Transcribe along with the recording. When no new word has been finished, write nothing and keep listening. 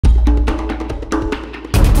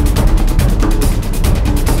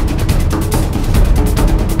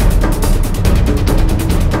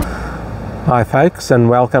Hi folks, and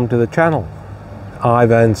welcome to the channel.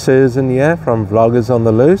 Ivo and Susan here from Vloggers on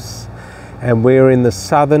the Loose, and we're in the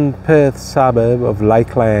southern Perth suburb of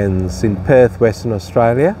Lakelands in Perth, Western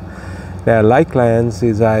Australia. Now Lakelands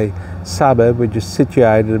is a suburb which is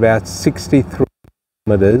situated about 63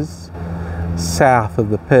 kilometres south of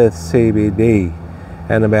the Perth CBD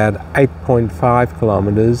and about 8.5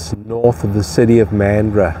 kilometres north of the city of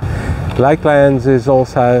Mandurah. Lakelands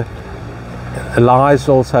lies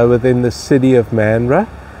also within the city of Mandurah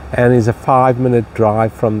and is a 5-minute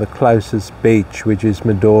drive from the closest beach, which is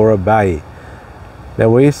Medora Bay. Now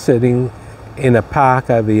we're sitting in a park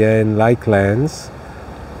over here in Lakelands,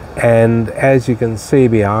 and as you can see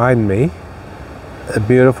behind me, a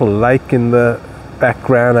beautiful lake in the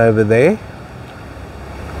background over there.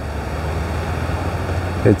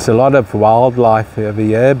 It's a lot of wildlife over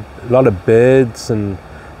here, a lot of birds, and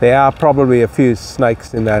there are probably a few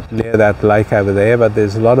snakes near that lake over there, but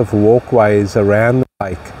there's a lot of walkways around the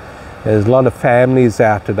lake. There's a lot of families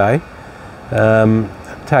out today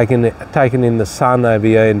taking in the sun over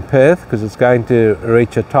here in Perth, because it's going to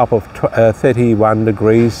reach a top of 31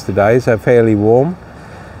 degrees today, so fairly warm.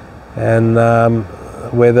 And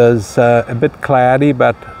weather's a bit cloudy,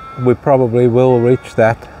 but we probably will reach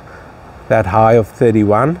that high of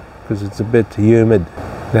 31 because it's a bit humid.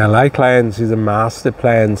 Now Lakelands is a master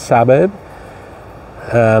plan suburb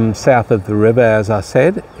south of the river, as I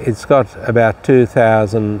said. It's got about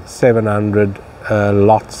 2,700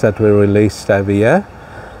 lots that were released over here.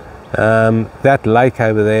 That lake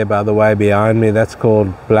over there, by the way, behind me, that's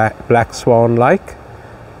called Black Swan Lake,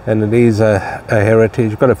 and it is a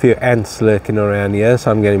heritage. Got a few ants lurking around here, so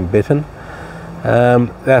I'm getting bitten.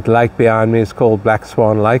 That lake behind me is called Black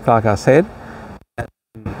Swan Lake, like I said.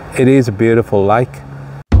 It is a beautiful lake.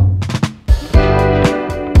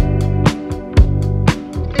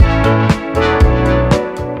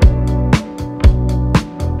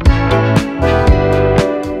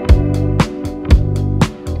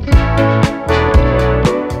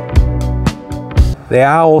 There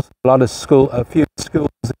are also a few schools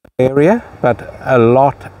in the area, but a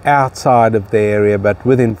lot outside of the area, but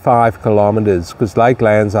within 5 kilometres, because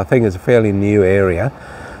Lakelands, I think, is a fairly new area.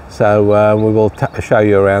 So we will show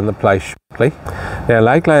you around the place shortly. Now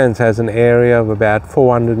Lakelands has an area of about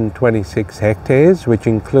 426 hectares, which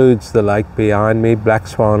includes the lake behind me, Black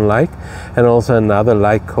Swan Lake, and also another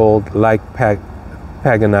lake called Lake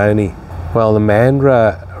Paganoni. Well, the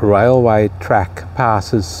Mandurah railway track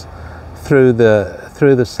passes through the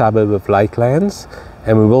suburb of Lakelands,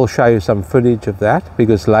 and we will show you some footage of that,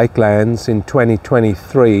 because Lakelands in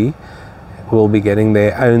 2023 will be getting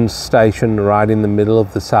their own station right in the middle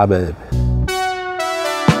of the suburb.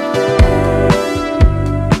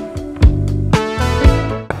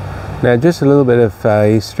 Now just a little bit of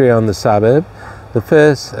history on the suburb.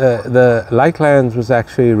 The Lakelands was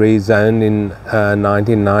actually rezoned in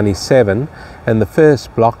 1997, and the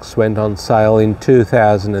first blocks went on sale in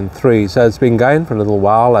 2003, so it's been going for a little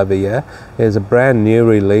while over here. There's a brand new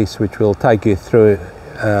release which we'll take you through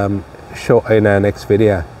in our next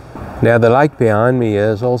video. Now the lake behind me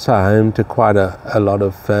is also home to quite a lot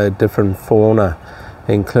of different fauna,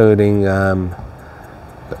 including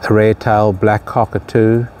red-tailed black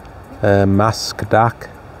cockatoo, musk duck,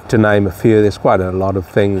 to name a few. There's quite a lot of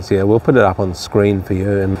things here. We'll put it up on screen for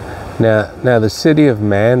you. And now the city of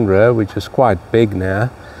Mandurah, which is quite big now,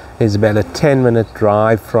 is about a 10-minute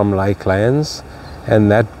drive from Lakelands,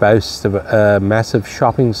 and that boasts of a massive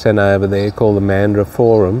shopping centre over there called the Mandurah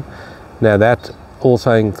Forum. Now that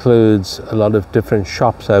also includes a lot of different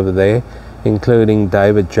shops over there, including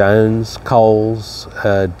David Jones, Coles,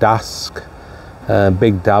 Dusk,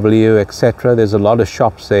 Big W, etc. There's a lot of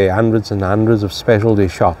shops there, hundreds and hundreds of specialty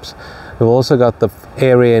shops. We've also got the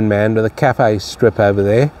area in Mandurah, the cafe strip over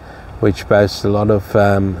there, which boasts a lot of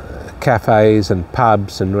cafes and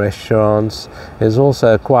pubs and restaurants. There's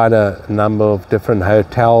also quite a number of different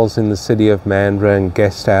hotels in the city of Mandurah and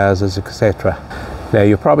guest houses, etc. Now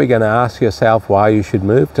you're probably going to ask yourself why you should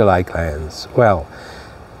move to Lakelands. Well,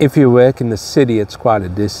 if you work in the city, it's quite a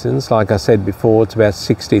distance. Like I said before, it's about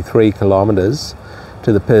 63 kilometres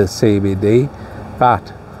to the Perth CBD,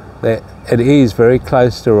 but it is very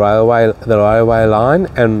close to the railway line,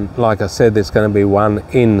 and like I said, there's going to be one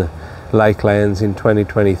in Lakelands in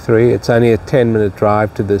 2023. It's only a 10-minute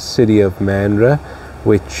drive to the city of Mandurah,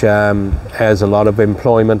 which has a lot of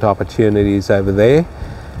employment opportunities over there.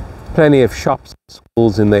 Plenty of shops and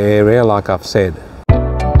schools in the area, like I've said.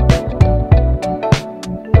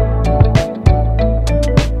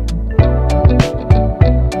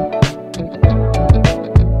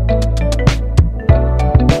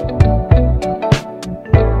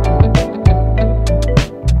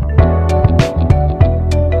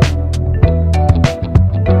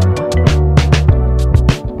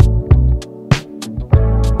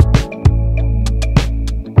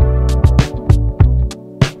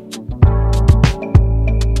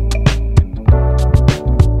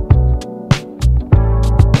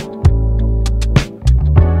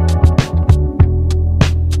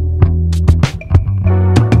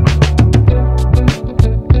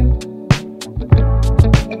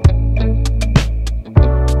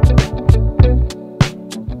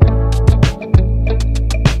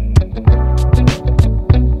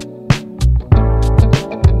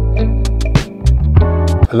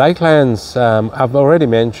 Lakelands, I've already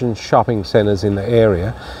mentioned shopping centres in the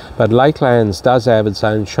area, but Lakelands does have its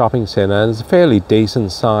own shopping centre, and it's a fairly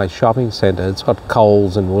decent sized shopping centre. It's got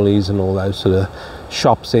Coles and Woolies and all those sort of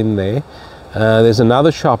shops in there. There's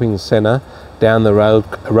another shopping centre down the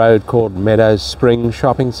road called Meadows Spring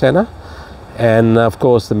Shopping Centre, and of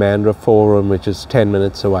course the Mandurah Forum, which is 10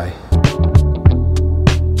 minutes away.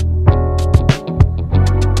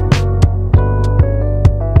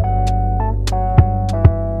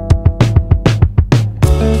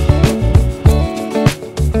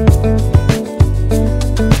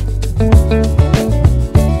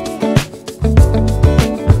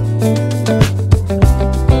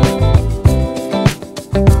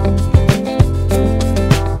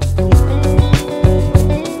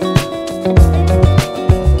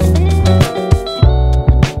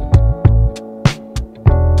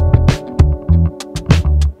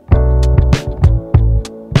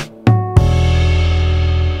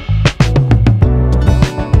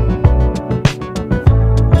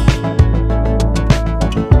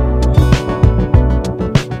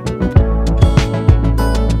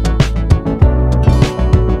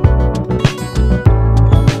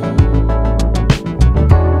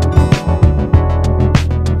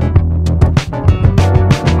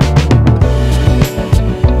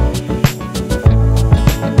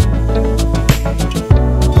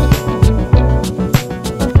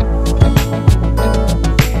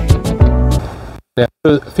 Now,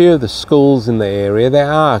 a few of the schools in the area,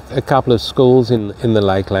 there are a couple of schools in the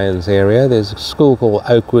Lakelands area. There's a school called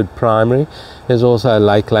Oakwood Primary, there's also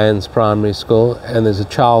Lakelands Primary School, and there's a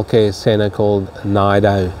childcare centre called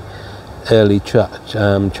Nido, Early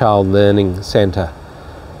Child Learning Centre.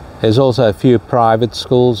 There's also a few private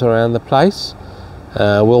schools around the place.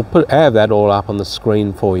 We'll have that all up on the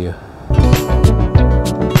screen for you.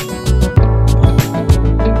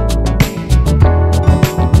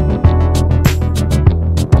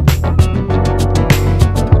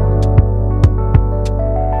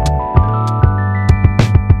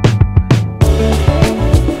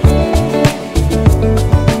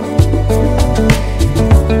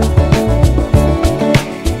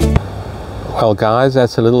 Well guys,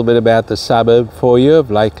 that's a little bit about the suburb for you of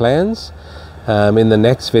Lakelands. In the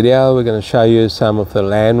next video we're going to show you some of the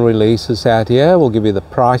land releases out here. We'll give you the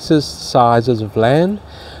prices, sizes of land.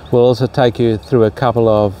 We'll also take you through a couple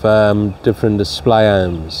of different display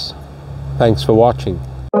homes. Thanks for watching.